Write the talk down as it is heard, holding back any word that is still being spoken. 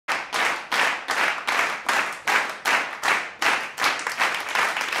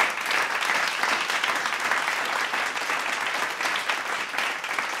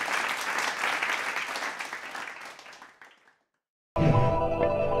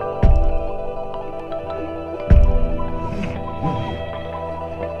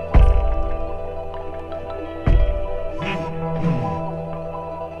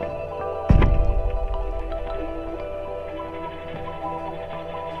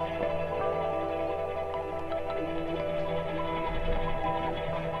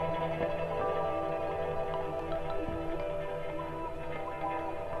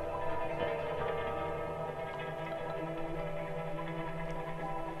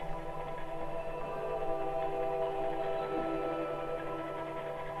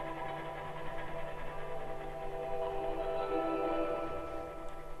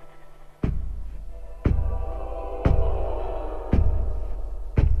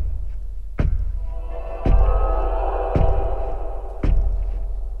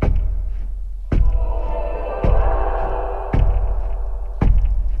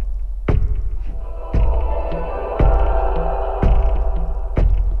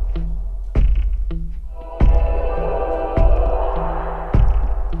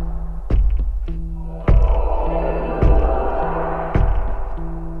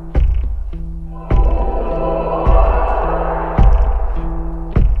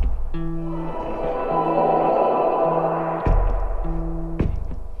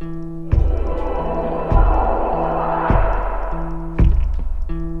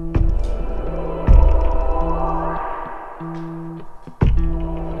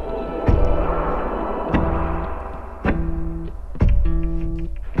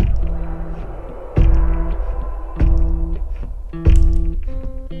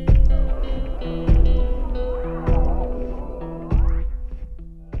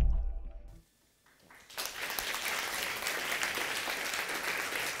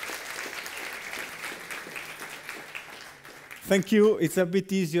Thank you. It's a bit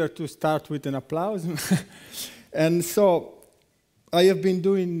easier to start with an applause. And so I have been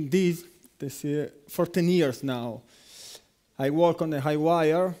doing this for 10 years now. I work on the high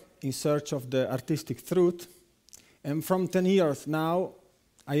wire in search of the artistic truth. And from 10 years now,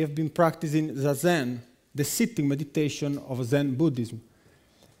 I have been practicing Zazen, the sitting meditation of Zen Buddhism.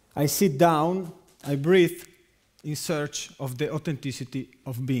 I sit down, I breathe in search of the authenticity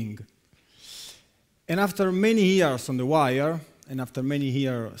of being. And after many years on the wire, and after many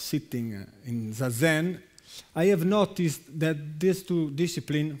years sitting in Zazen, I have noticed that these two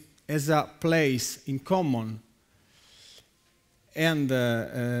disciplines has a place in common. And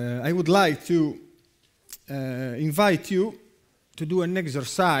I would like to invite you to do an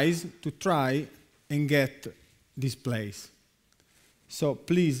exercise to try and get this place. So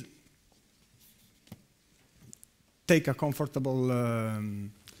please take a comfortable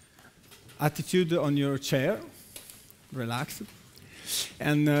attitude on your chair, relax,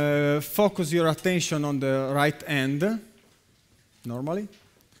 and focus your attention on the right hand, normally,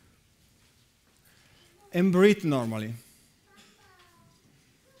 and breathe normally.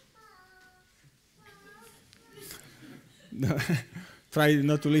 Try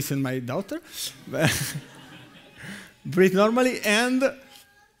not to listen to my daughter. Breathe normally, and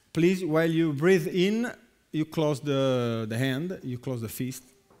please, while you breathe in, you close the hand, you close the fist,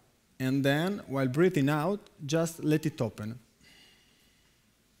 and then, while breathing out, just let it open.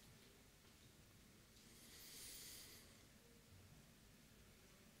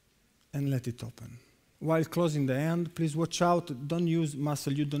 And let it open. While closing the hand, please watch out, don't use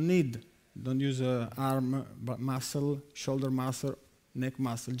muscle you don't need. Don't use arm muscle, shoulder muscle, neck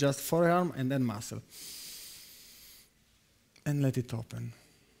muscle, just forearm and then muscle. And let it open.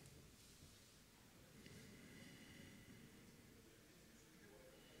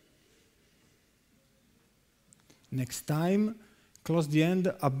 Next time, close the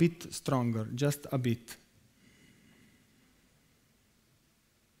hand a bit stronger, just a bit.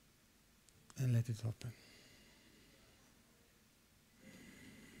 And let it open.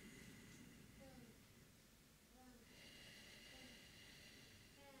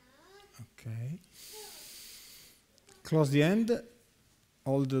 Okay. Close the hand,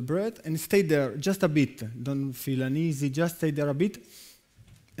 hold the breath, and stay there just a bit. Don't feel uneasy, just stay there a bit,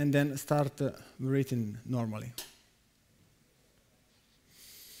 and then start breathing normally.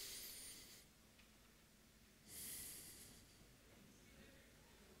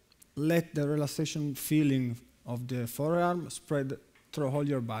 Let the relaxation feeling of the forearm spread through all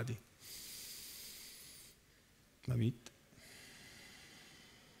your body. A bit.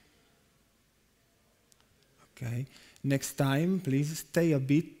 Okay. Next time, please stay a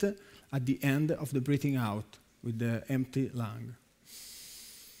bit at the end of the breathing out with the empty lung.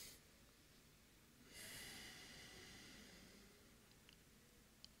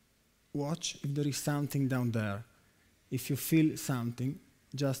 Watch if there is something down there. If you feel something,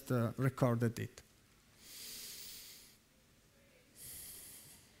 just record it.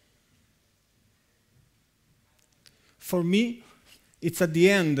 For me, it's at the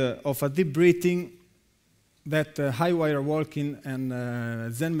end of a deep breathing that high wire walking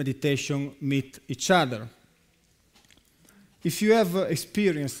and Zen meditation meet each other. If you have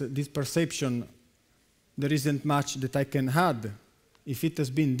experienced this perception, there isn't much that I can add. If it has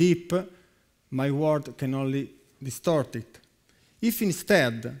been deep, my word can only distort it. If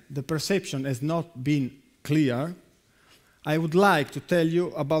instead the perception has not been clear, I would like to tell you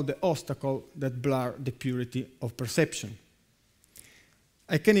about the obstacle that blur the purity of perception.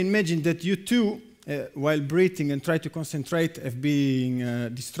 I can imagine that you too, while breathing and try to concentrate, have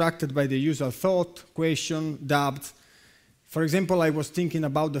been distracted by the usual thought, question, doubts. For example, I was thinking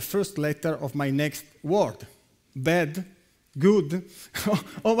about the first letter of my next word. Bad, good.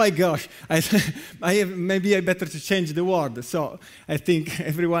 Oh my gosh, maybe I better to change the word. So I think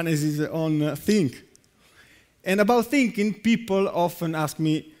everyone has his own thing. And about thinking, people often ask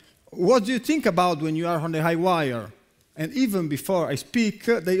me, what do you think about when you are on the high wire? And even before I speak,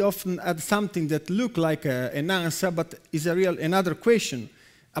 they often add something that looks like an answer, but is another question.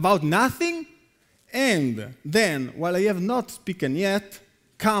 About nothing? And then, while I have not spoken yet,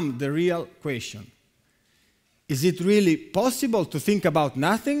 comes the real question. Is it really possible to think about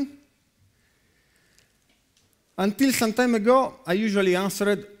nothing? Until some time ago, I usually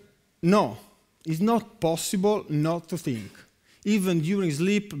answered, no, it's not possible not to think. Even during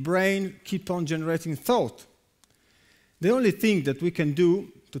sleep, brain keeps on generating thought. The only thing that we can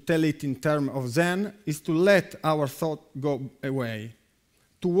do, to tell it in terms of Zen, is to let our thought go away,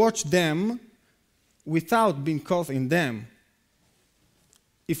 to watch them without being caught in them.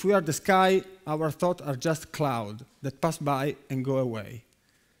 If we are the sky, our thoughts are just clouds that pass by and go away.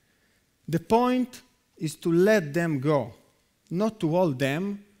 The point is to let them go, not to hold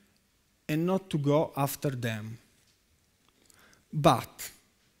them and not to go after them. But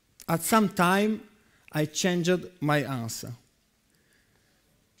at some time, I changed my answer.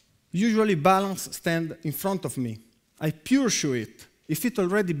 Usually balance stands in front of me. I pursue it. If it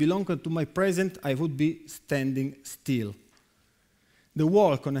already belonged to my present, I would be standing still. The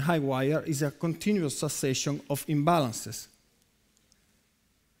walk on a high wire is a continuous succession of imbalances.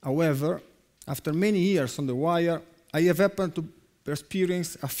 However, after many years on the wire, I have happened to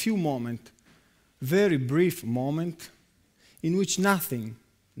experience a few moments, very brief moments, in which nothing,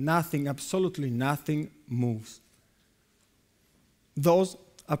 absolutely nothing moves. Those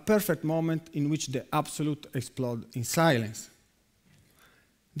are perfect moments in which the absolute explodes in silence.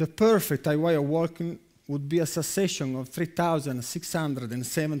 The perfect high wire walking would be a succession of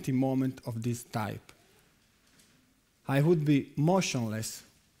 3,670 moments of this type. I would be motionless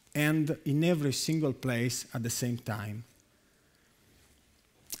and in every single place at the same time.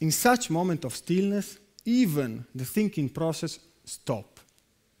 In such moment of stillness, even the thinking process stops.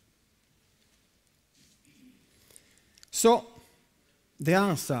 So, the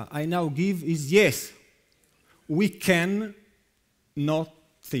answer I now give is yes, we can not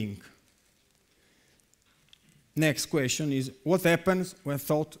think. Next question is, what happens when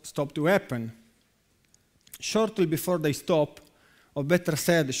thoughts stop to happen? Shortly before they stop, or better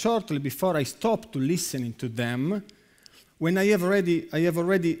said, shortly before I stop to listening to them, when I have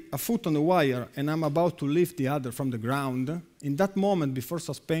already a foot on the wire and I'm about to lift the other from the ground, in that moment before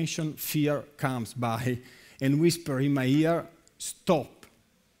suspension, fear comes by and whispers in my ear, stop.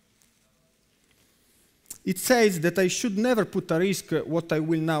 It says that I should never put at risk what I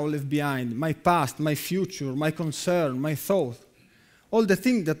will now leave behind, my past, my future, my concern, my thought, all the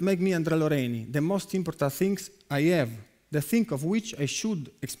things that make me Andrea Loreni, the most important things I have, the thing of which I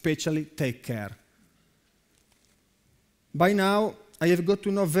should especially take care. By now, I have got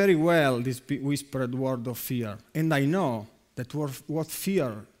to know very well this whispered word of fear, and I know that what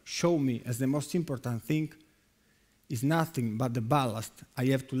fear shows me as the most important thing is nothing but the ballast I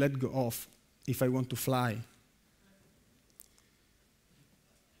have to let go of if I want to fly.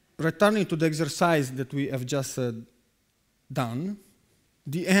 Returning to the exercise that we have just done,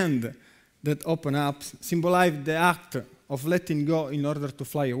 the hand that opens up symbolizes the act of letting go in order to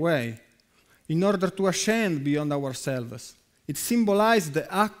fly away, in order to ascend beyond ourselves. It symbolizes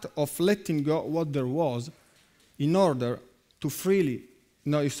the act of letting go what there was in order to freely,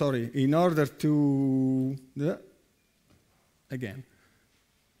 in order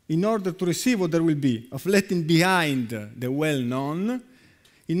to receive what there will be, of letting behind the well-known,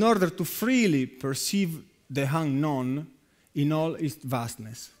 in order to freely perceive the unknown in all its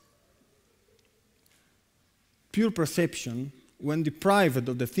vastness. Pure perception, when deprived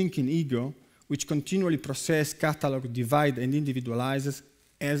of the thinking ego, which continually processes, catalogs, divides, and individualizes,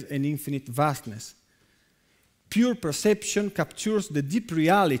 has an infinite vastness. Pure perception captures the deep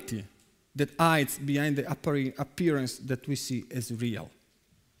reality that hides behind the appearance that we see as real.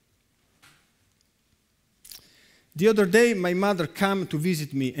 The other day, my mother came to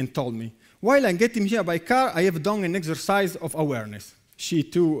visit me and told me, while I'm getting here by car, I have done an exercise of awareness. She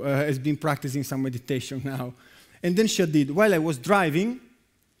too has been practicing some meditation now. And then she did, while I was driving,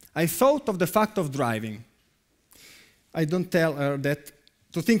 I thought of the fact of driving. I don't tell her that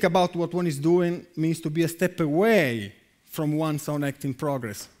to think about what one is doing means to be a step away from one's own acting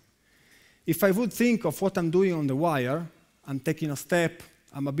progress. If I would think of what I'm doing on the wire, I'm taking a step,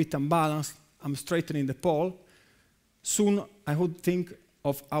 I'm a bit unbalanced, I'm straightening the pole, soon I would think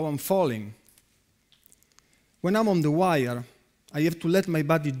of how I'm falling. When I'm on the wire, I have to let my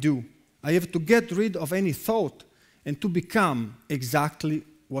body do. I have to get rid of any thought and to become exactly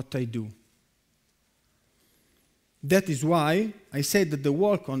what I do. That is why I say that the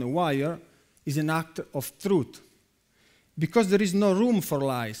walk on a wire is an act of truth. Because there is no room for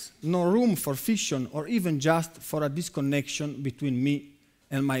lies, no room for fiction, or even just for a disconnection between me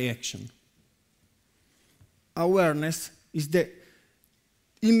and my action. Awareness is the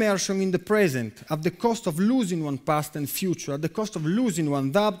immersion in the present, at the cost of losing one past and future, at the cost of losing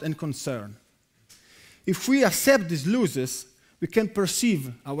one doubt and concern. If we accept these losses, we can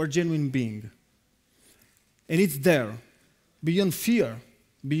perceive our genuine being. And it's there, beyond fear,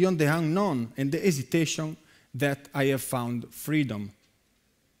 beyond the unknown and the hesitation, that I have found freedom.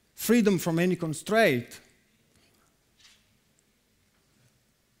 Freedom from any constraint,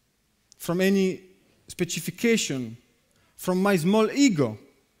 from any specification, from my small ego,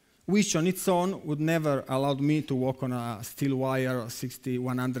 which on its own would never allow me to walk on a steel wire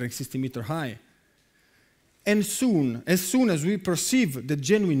 160 meters high. And as soon as we perceive the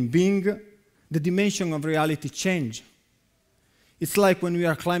genuine being, the dimension of reality change. It's like when we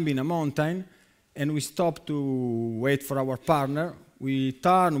are climbing a mountain and we stop to wait for our partner, we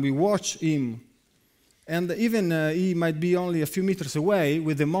turn, we watch him, and even he might be only a few meters away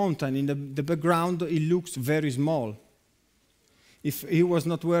with the mountain in the background, he looks very small. If he was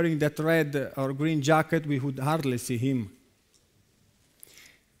not wearing that red or green jacket, we would hardly see him.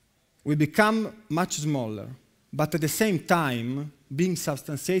 We become much smaller, but at the same time, being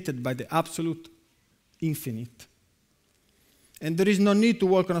substantiated by the absolute infinite. And there is no need to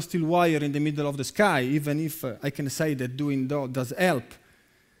walk on a steel wire in the middle of the sky, even if I can say that doing that does help.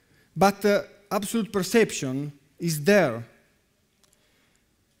 But absolute perception is there.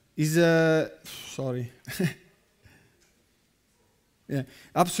 Yeah,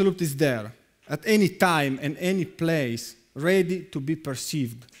 absolute is there, at any time and any place, ready to be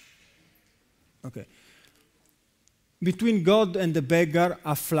perceived. Okay. Between God and the beggar,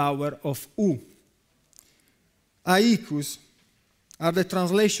 a flower of U. Haikus are the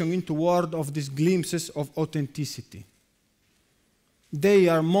translation into word of these glimpses of authenticity. They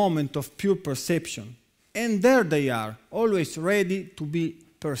are moments of pure perception, and there they are, always ready to be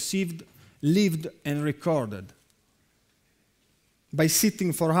perceived, lived, and recorded. By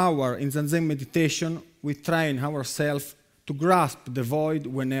sitting for hours in Zazen meditation, we train ourselves to grasp the void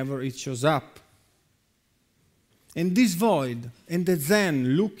whenever it shows up. And this void and the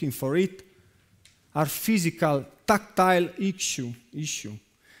Zen looking for it are physical, tactile issue.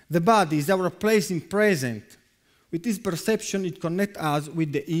 The body is our place in present. With this perception, it connects us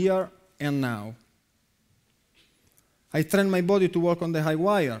with the here and now. I train my body to walk on the high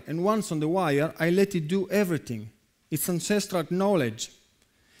wire, and once on the wire, I let it do everything. Its ancestral knowledge,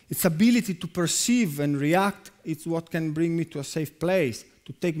 its ability to perceive and react, it's what can bring me to a safe place,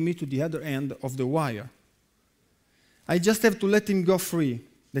 to take me to the other end of the wire. I just have to let him go free,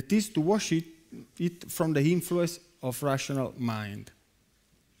 that is, to wash it from the influence of rational mind.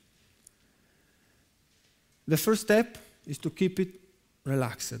 The first step is to keep it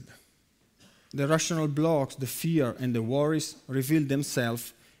relaxed. The rational blocks, the fear, and the worries reveal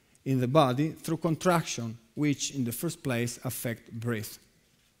themselves in the body through contraction, which in the first place affect breath.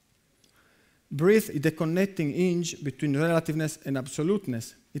 Breath is the connecting hinge between relativeness and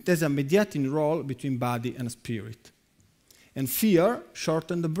absoluteness. It has a mediating role between body and spirit. And fear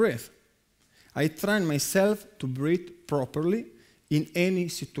shortens the breath. I train myself to breathe properly in any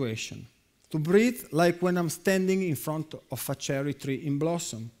situation. To breathe like when I'm standing in front of a cherry tree in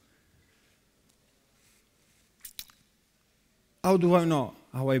blossom. How do I know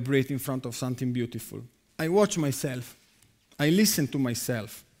how I breathe in front of something beautiful? I watch myself. I listen to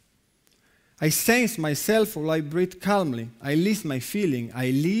myself. I sense myself while I breathe calmly. I list my feeling. I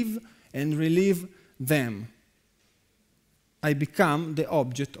live and relive them. I become the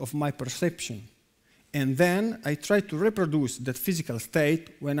object of my perception. And then I try to reproduce that physical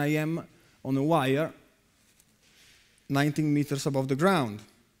state when I am on a wire 19 meters above the ground.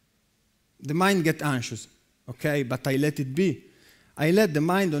 The mind gets anxious, okay, but I let it be. I let the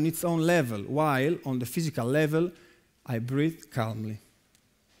mind on its own level, while on the physical level, I breathe calmly.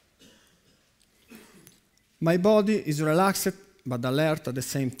 My body is relaxed but alert at the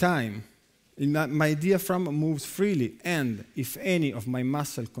same time. My diaphragm moves freely, and if any of my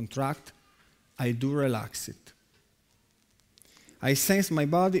muscles contract, I do relax it. I sense my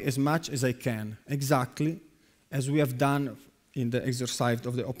body as much as I can, exactly as we have done in the exercise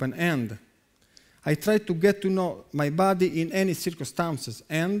of the open hand. I try to get to know my body in any circumstances,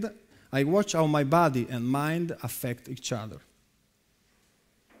 and I watch how my body and mind affect each other.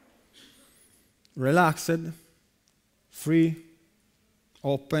 Relaxed, free,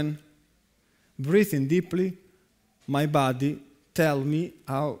 open, breathing deeply, my body tells me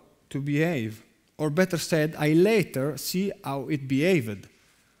how to behave. Or better said, I later see how it behaved.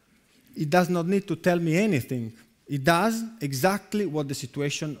 It does not need to tell me anything. It does exactly what the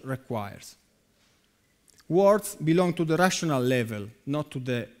situation requires. Words belong to the rational level, not to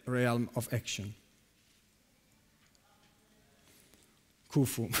the realm of action.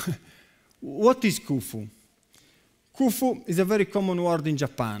 Kufu. What is Kufu? Kufu is a very common word in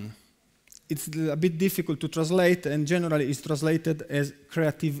Japan. It's a bit difficult to translate, and generally is translated as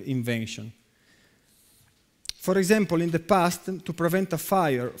creative invention. For example, in the past, to prevent a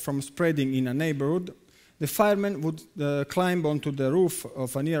fire from spreading in a neighborhood, the fireman would climb onto the roof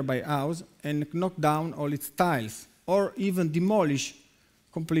of a nearby house and knock down all its tiles, or even demolish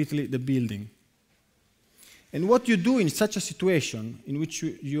completely the building. And what you do in such a situation, in which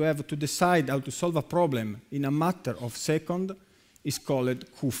you have to decide how to solve a problem in a matter of seconds, is called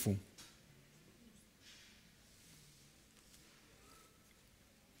Khufu.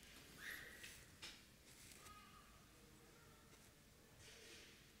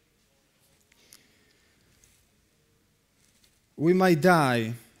 We might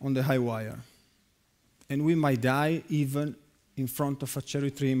die on the high wire, and we might die even in front of a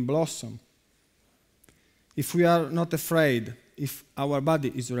cherry tree in blossom. If we are not afraid, if our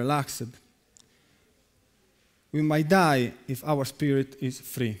body is relaxed, we might die if our spirit is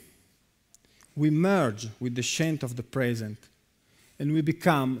free. We merge with the scent of the present, and we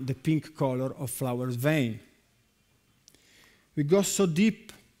become the pink color of flower's vein. We go so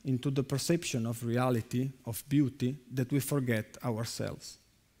deep into the perception of reality, of beauty, that we forget ourselves.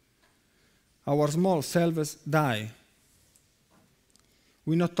 Our small selves die.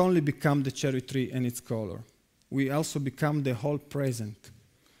 We not only become the cherry tree and its color, we also become the whole present,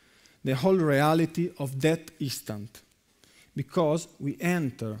 the whole reality of that instant, because we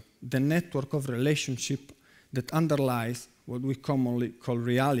enter the network of relationship that underlies what we commonly call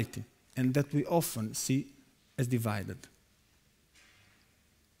reality, and that we often see as divided.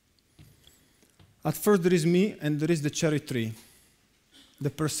 At first there is me and there is the cherry tree, the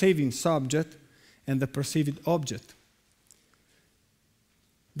perceiving subject and the perceived object.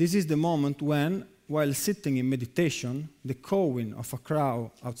 This is the moment when, while sitting in meditation, the cawing of a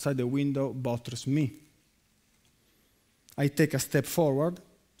crow outside the window bothers me. I take a step forward,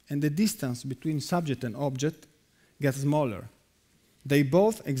 and the distance between subject and object gets smaller. They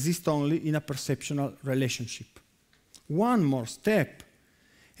both exist only in a perceptual relationship. One more step,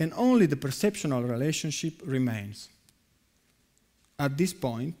 and only the perceptual relationship remains. At this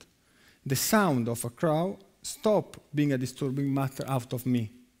point, the sound of a crow stops being a disturbing matter out of me,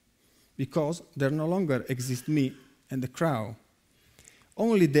 because there no longer exists me and the crow.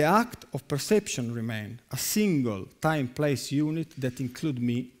 Only the act of perception remains, a single time-place unit that includes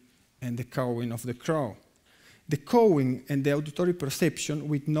me and the cawing of the crow. The cawing and the auditory perception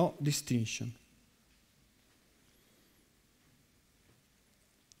with no distinction.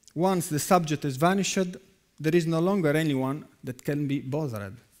 Once the subject has vanished, there is no longer anyone that can be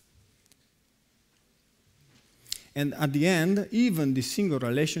bothered. And at the end, even this single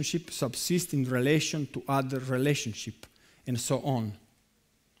relationship subsists in relation to other relationships, and so on.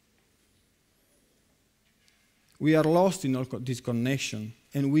 We are lost in all this connection,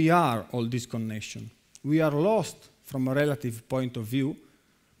 and we are all this connection. We are lost from a relative point of view,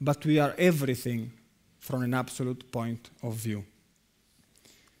 but we are everything from an absolute point of view.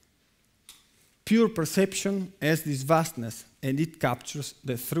 Pure perception has this vastness, and it captures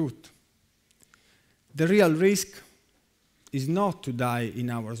the truth. The real risk is not to die in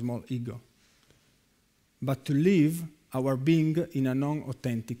our small ego, but to live our being in a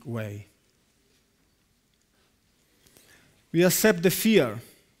non-authentic way. We accept the fear.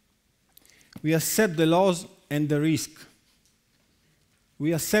 We accept the loss and the risk.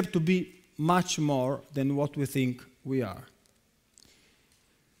 We accept to be much more than what we think we are.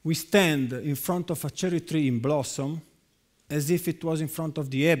 We stand in front of a cherry tree in blossom as if it was in front of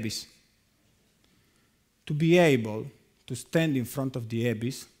the abyss. To be able to stand in front of the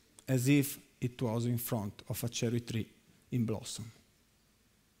abyss as if it was in front of a cherry tree in blossom.